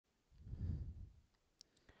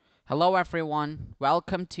Hello everyone,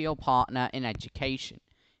 welcome to your partner in education,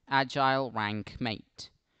 Agile Rank Mate.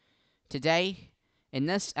 Today, in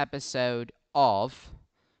this episode of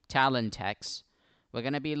TALLENTEX, we're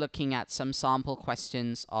going to be looking at some sample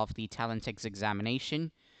questions of the TALLENTEX examination,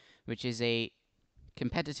 which is a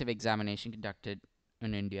competitive examination conducted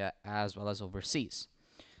in India as well as overseas.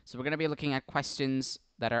 So we're going to be looking at questions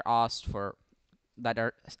that are a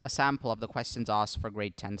sample of the questions asked for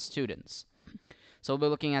grade 10 students. So we'll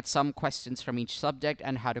be looking at some questions from each subject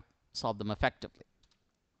and how to solve them effectively.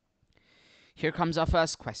 Here comes our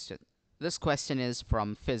first question. This question is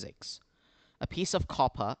from physics. A piece of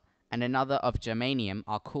copper and another of germanium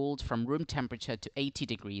are cooled from room temperature to 80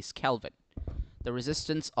 degrees Kelvin. The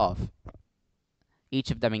resistance of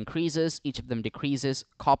each of them increases, each of them decreases,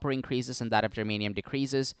 copper increases and that of germanium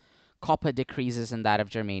decreases, copper decreases and that of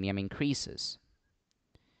germanium increases.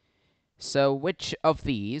 So which of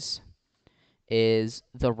these is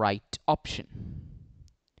the right option?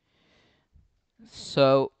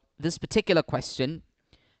 So this particular question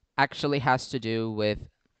actually has to do with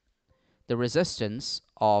the resistance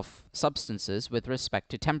of substances with respect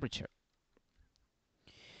to temperature.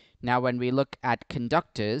 Now when we look at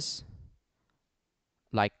conductors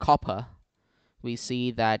like copper, we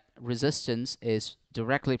see that resistance is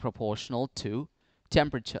directly proportional to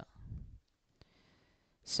temperature.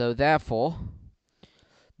 So therefore,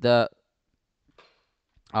 the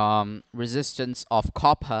resistance of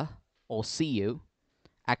copper, or Cu,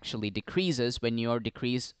 actually decreases when you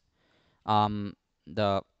decrease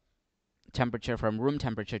the temperature from room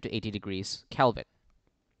temperature to 80 degrees Kelvin.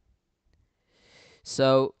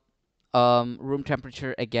 So room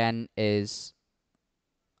temperature again is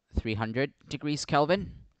 300 degrees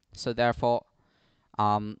Kelvin. So therefore,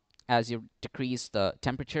 as you decrease the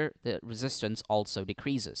temperature, the resistance also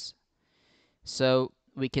decreases. So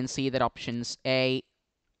we can see that options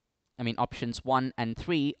 1 and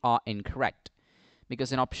 3 are incorrect,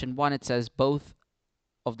 because in option 1 it says both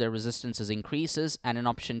of their resistances increases, and in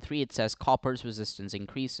option 3 it says copper's resistance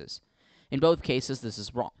increases. In both cases, this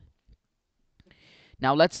is wrong.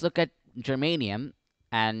 Now let's look at germanium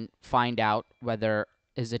and find out whether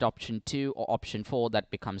is it option 2 or option 4 that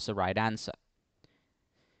becomes the right answer.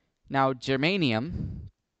 Now germanium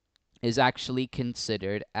is actually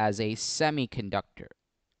considered as a semiconductor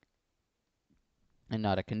and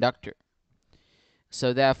not a conductor.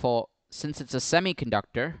 So therefore, since it's a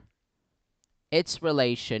semiconductor, its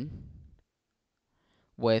relation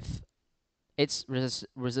with its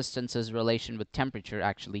resistance's relation with temperature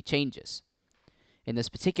actually changes. In this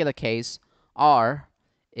particular case, R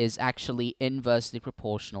is actually inversely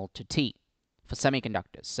proportional to T for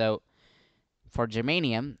semiconductors. So for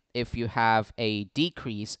germanium, if you have a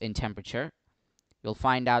decrease in temperature, you'll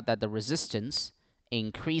find out that the resistance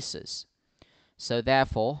increases. So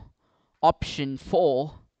therefore, option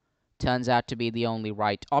 4 turns out to be the only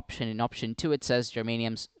right option. In option 2, it says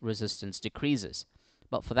germanium's resistance decreases.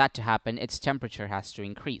 But for that to happen, its temperature has to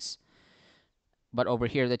increase. But over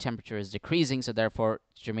here, the temperature is decreasing, so therefore,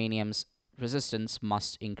 germanium's resistance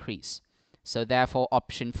must increase. So therefore,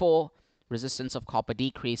 option 4, resistance of copper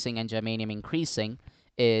decreasing and germanium increasing,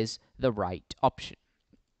 is the right option.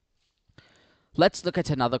 Let's look at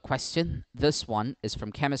another question. This one is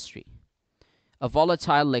from chemistry. A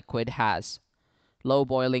volatile liquid has low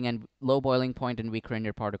boiling point and weaker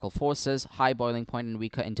interparticle forces, high boiling point and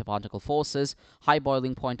weaker interparticle forces, high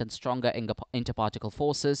boiling point and stronger interparticle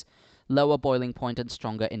forces, lower boiling point and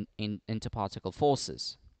stronger interparticle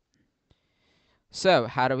forces. So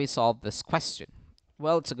how do we solve this question?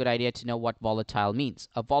 Well, it's a good idea to know what volatile means.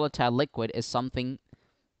 A volatile liquid is something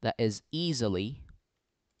that is easily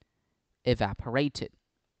evaporated.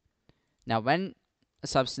 Now, when a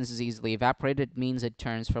substance is easily evaporated, it means it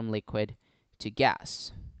turns from liquid to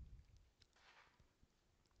gas.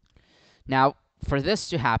 Now, for this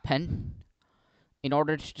to happen, in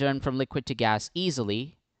order to turn from liquid to gas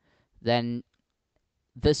easily, then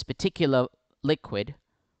this particular liquid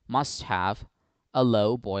must have a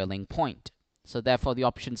low boiling point. So therefore, the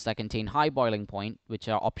options that contain high boiling point, which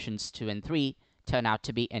are options 2 and 3, turn out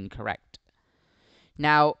to be incorrect.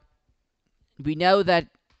 Now, we know that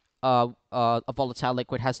a volatile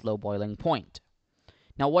liquid has low boiling point.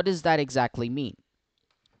 Now, what does that exactly mean?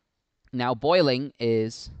 Now, boiling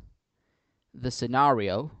is the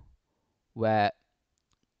scenario where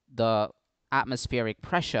the atmospheric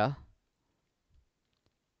pressure,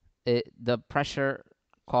 the pressure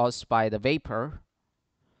caused by the vapor,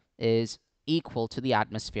 is equal to the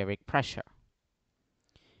atmospheric pressure.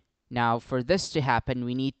 Now, for this to happen,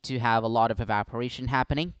 we need to have a lot of evaporation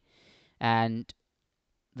happening, and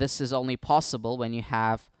this is only possible when you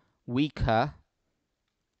have weaker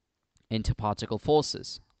interparticle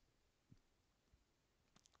forces.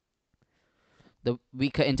 The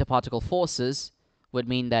weaker interparticle forces would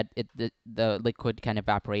mean that the liquid can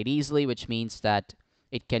evaporate easily, which means that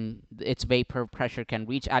its vapor pressure can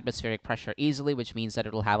reach atmospheric pressure easily, which means that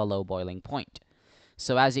it'll have a low boiling point.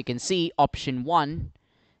 So as you can see, option 1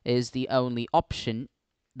 is the only option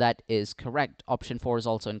that is correct. Option 4 is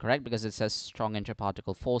also incorrect because it says strong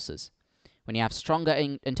interparticle forces. When you have stronger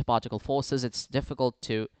interparticle forces, it's difficult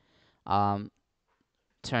to turn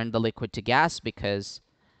the liquid to gas because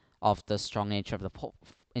of the strong nature of the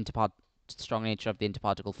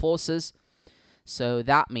interparticle forces. So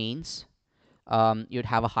that means you'd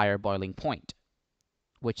have a higher boiling point,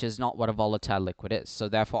 which is not what a volatile liquid is. So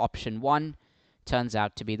therefore, option 1 turns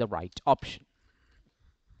out to be the right option.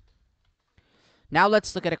 Now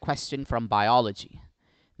let's look at a question from biology.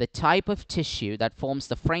 The type of tissue that forms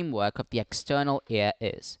the framework of the external ear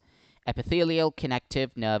is epithelial,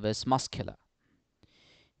 connective, nervous, muscular.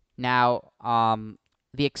 Now,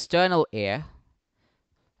 the external ear,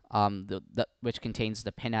 which contains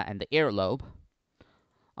the pinna and the earlobe,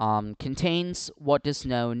 contains what is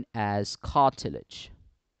known as cartilage.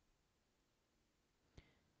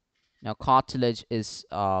 Now, cartilage is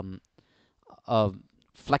a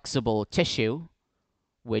flexible tissue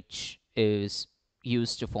which is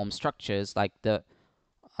used to form structures like the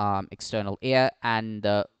external ear and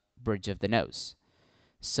the bridge of the nose.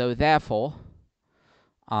 So therefore,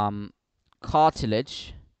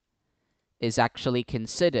 cartilage is actually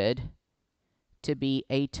considered to be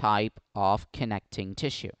a type of connecting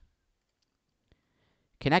tissue.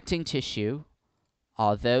 Connecting tissue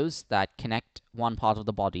are those that connect one part of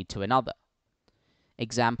the body to another.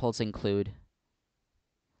 Examples include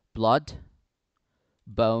blood,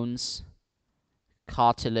 bones,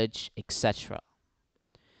 cartilage, etc.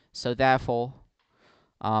 So therefore,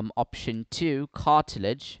 option 2,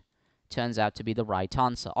 cartilage, turns out to be the right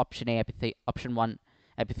answer. Option 1,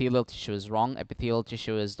 epithelial tissue, is wrong. Epithelial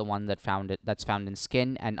tissue is the one that's found in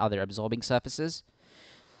skin and other absorbing surfaces.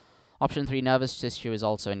 Option 3, nervous tissue, is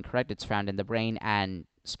also incorrect. It's found in the brain and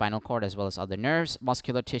spinal cord as well as other nerves.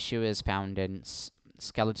 Muscular tissue is found in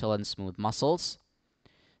skeletal and smooth muscles.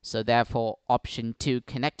 So therefore, option 2,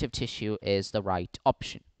 connective tissue, is the right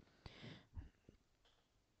option.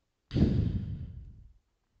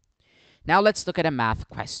 Now let's look at a math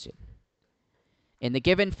question. In the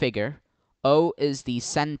given figure, O is the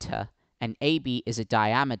center and AB is a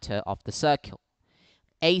diameter of the circle.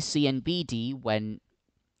 AC and BD, when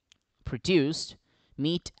produced,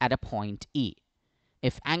 meet at a point E.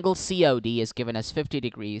 If angle COD is given as 50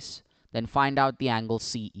 degrees, then find out the angle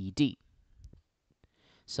CED.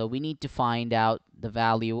 So we need to find out the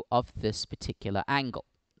value of this particular angle,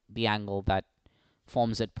 the angle that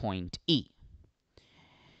forms at point E.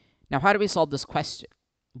 Now, how do we solve this question?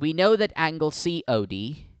 We know that angle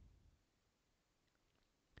COD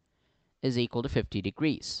is equal to 50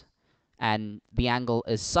 degrees, and the angle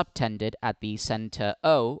is subtended at the center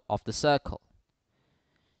O of the circle.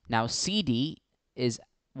 Now, CD is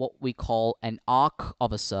what we call an arc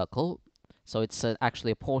of a circle, so it's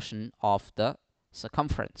actually a portion of the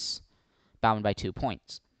circumference bound by 2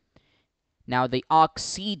 points. Now, the arc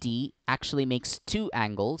CD actually makes 2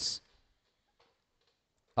 angles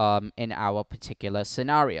in our particular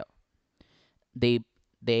scenario.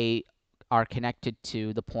 They are connected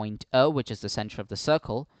to the point O, which is the center of the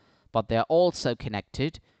circle, but they're also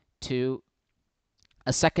connected to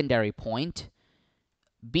a secondary point,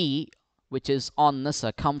 B, which is on the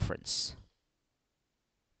circumference.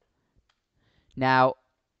 Now,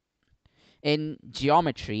 in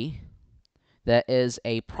geometry, there is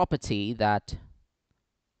a property that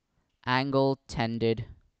angle tended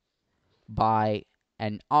by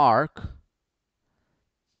an arc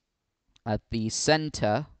at the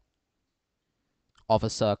center of a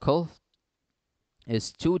circle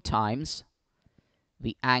is 2 times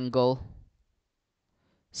the angle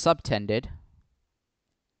subtended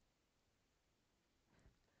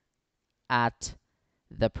at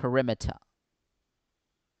the perimeter.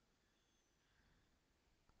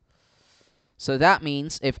 So that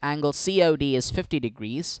means if angle COD is 50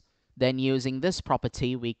 degrees, then using this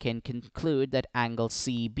property, we can conclude that angle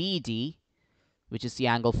CBD, which is the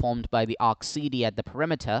angle formed by the arc CD at the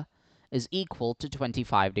perimeter, is equal to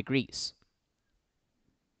 25 degrees.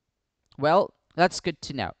 Well, that's good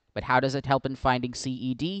to know, but how does it help in finding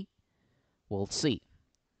CED? We'll see.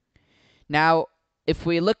 Now, if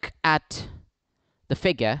we look at the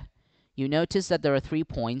figure, you notice that there are 3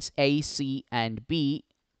 points, A, C, and B.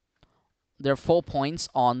 There are 4 points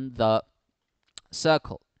on the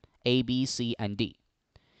circle, A, B, C, and D.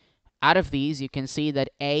 Out of these, you can see that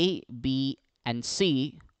A, B, and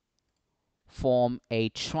C form a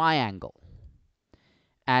triangle.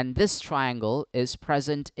 And this triangle is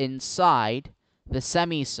present inside the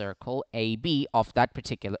semicircle AB of that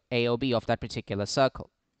particular AOB of that particular circle.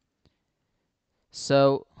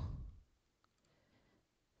 So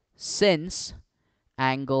since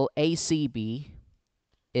angle ACB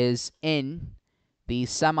is in the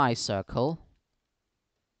semicircle,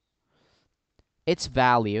 its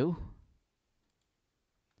value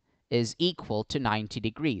is equal to 90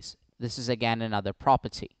 degrees. This is again another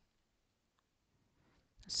property.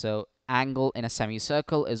 So angle in a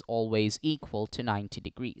semicircle is always equal to 90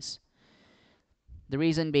 degrees. The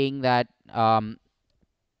reason being that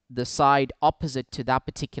the side opposite to that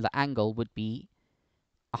particular angle would be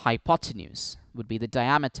a hypotenuse, would be the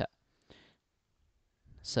diameter.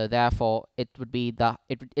 So therefore, it would be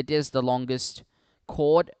it is the longest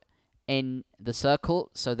chord in the circle.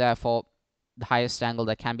 So therefore, the highest angle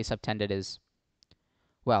that can be subtended is,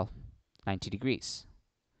 well, 90 degrees.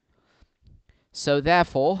 So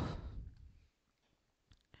therefore,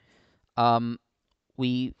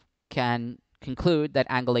 we can conclude that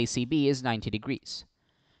angle ACB is 90 degrees.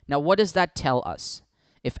 Now, what does that tell us?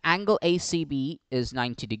 If angle ACB is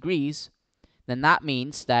 90 degrees, then that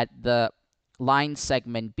means that the line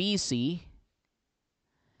segment BC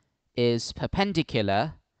is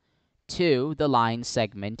perpendicular to the line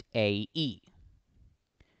segment AE.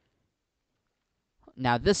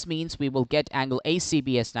 Now, this means we will get angle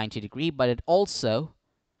ACB as 90 degrees, but it also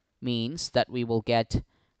means that we will get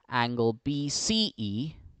angle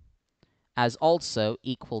BCE as also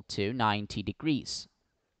equal to 90 degrees,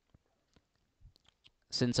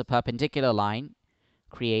 since a perpendicular line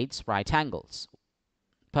creates right angles.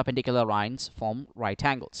 Perpendicular lines form right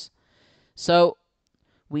angles. So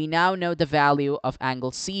we now know the value of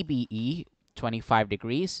angle CBE, 25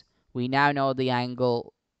 degrees. We now know the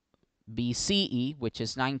angle BCE, which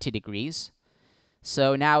is 90 degrees.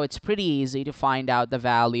 So now it's pretty easy to find out the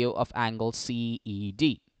value of angle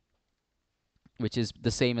CED, which is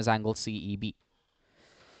the same as angle CEB.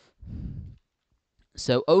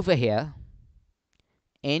 So over here,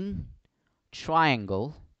 in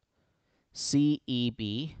triangle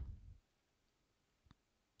CEB,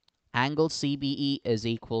 angle CBE is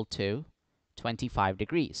equal to 25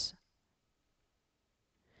 degrees.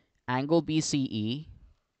 Angle BCE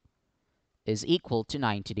is equal to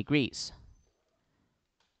 90 degrees.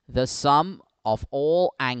 The sum of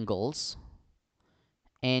all angles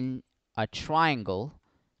in a triangle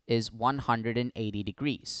is 180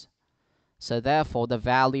 degrees. So therefore, the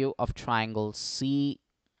value of triangle CEB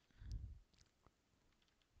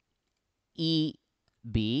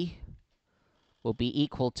will be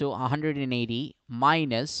equal to 180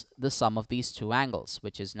 minus the sum of these two angles,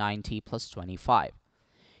 which is 90 plus 25.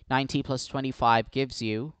 90 plus 25 gives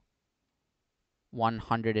you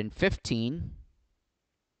 115,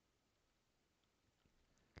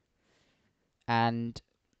 and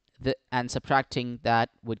subtracting that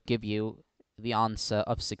would give you the answer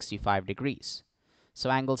of 65 degrees. So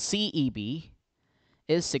angle CEB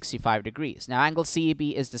is 65 degrees. Now angle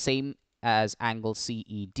CEB is the same as angle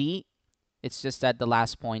CED. It's just that the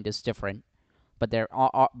last point is different, but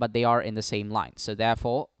they are in the same line. So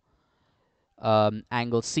therefore,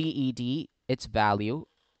 angle CED, its value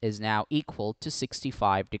is now equal to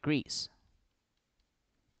 65 degrees.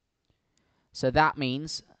 So that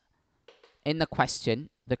means in the question,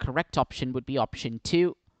 the correct option would be option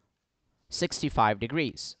 2, 65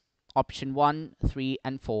 degrees. Option 1, 3,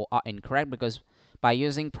 and 4 are incorrect because by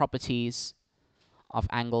using properties of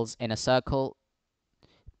angles in a circle,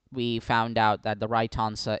 we found out that the right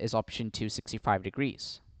answer is option 2, 65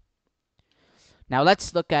 degrees. Now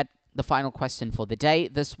let's look at the final question for the day.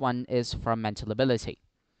 This one is from mental ability.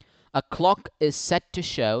 A clock is set to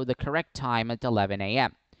show the correct time at 11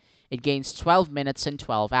 a.m. It gains 12 minutes and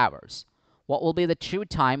 12 hours. What will be the true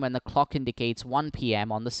time when the clock indicates 1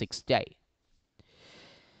 p.m. on the 6th day?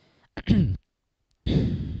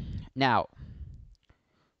 Now,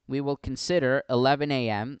 we will consider 11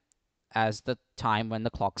 a.m. as the time when the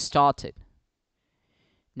clock started.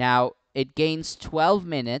 Now, it gains 12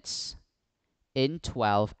 minutes in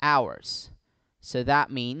 12 hours. So that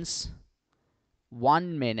means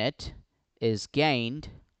 1 minute is gained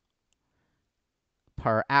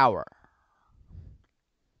per hour.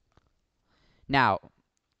 Now,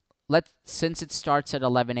 since it starts at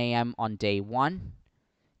 11 a.m. on day 1,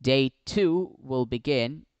 day 2 will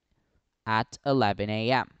begin at 11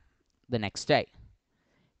 a.m. the next day.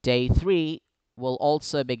 Day 3 will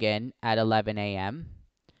also begin at 11 a.m.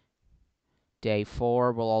 Day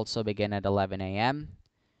 4 will also begin at 11 a.m.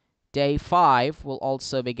 Day 5 will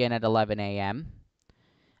also begin at 11 a.m.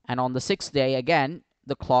 And on the 6th day, again,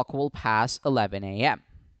 the clock will pass 11 a.m.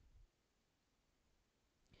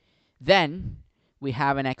 Then we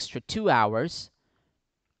have an extra 2 hours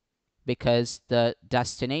because the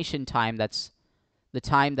destination time, that's the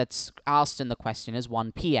time that's asked in the question, is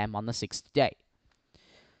 1 p.m. on the 6th day.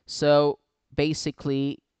 So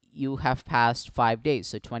basically, you have passed 5 days.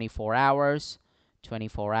 So 24 hours,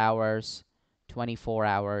 24 hours, 24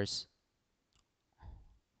 hours,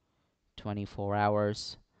 24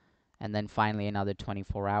 hours, and then finally another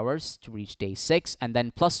 24 hours to reach day 6, and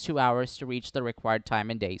then plus 2 hours to reach the required time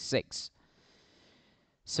in day 6.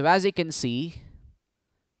 So as you can see,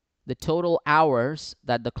 the total hours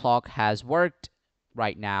that the clock has worked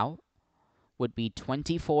right now would be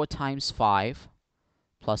 24 times 5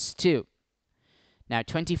 plus 2. Now,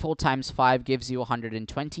 24 times 5 gives you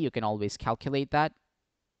 120. You can always calculate that.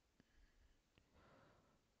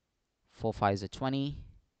 4 5s are 20.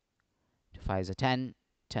 2 5s are 10.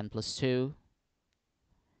 10 plus 2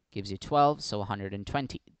 gives you 12, so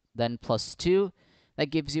 120. Then plus 2, that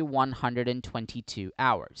gives you 122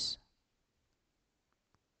 hours.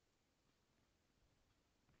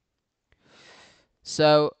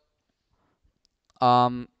 So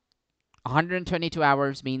 122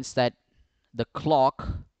 hours means that the clock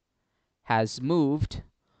has moved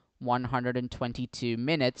 122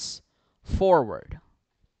 minutes forward.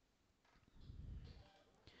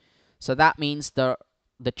 So that means the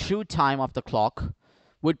true time of the clock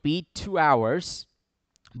would be 2 hours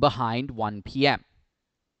behind 1 p.m.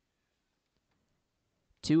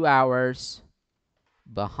 2 hours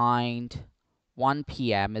behind 1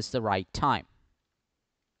 p.m. is the right time.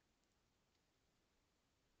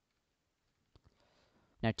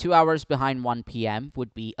 Now, 2 hours behind 1 p.m.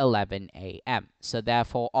 would be 11 a.m. So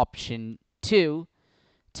therefore, option 2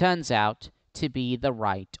 turns out to be the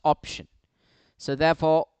right option. So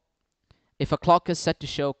therefore, if a clock is set to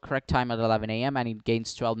show correct time at 11 a.m. and it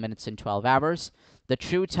gains 12 minutes in 12 hours, the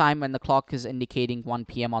true time when the clock is indicating 1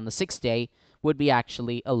 p.m. on the 6th day would be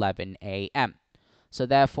actually 11 a.m. So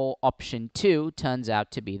therefore, option 2 turns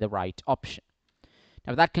out to be the right option.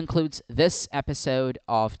 Now, that concludes this episode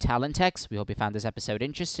of TALLENTEX. We hope you found this episode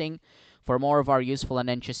interesting. For more of our useful and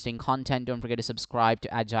interesting content, don't forget to subscribe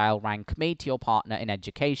to Agile Rank Mate, your partner in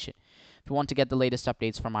education. If you want to get the latest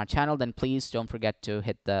updates from our channel, then please don't forget to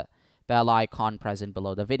hit the bell icon present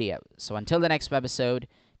below the video. So until the next episode,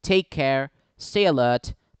 take care, stay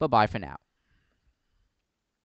alert, bye-bye for now.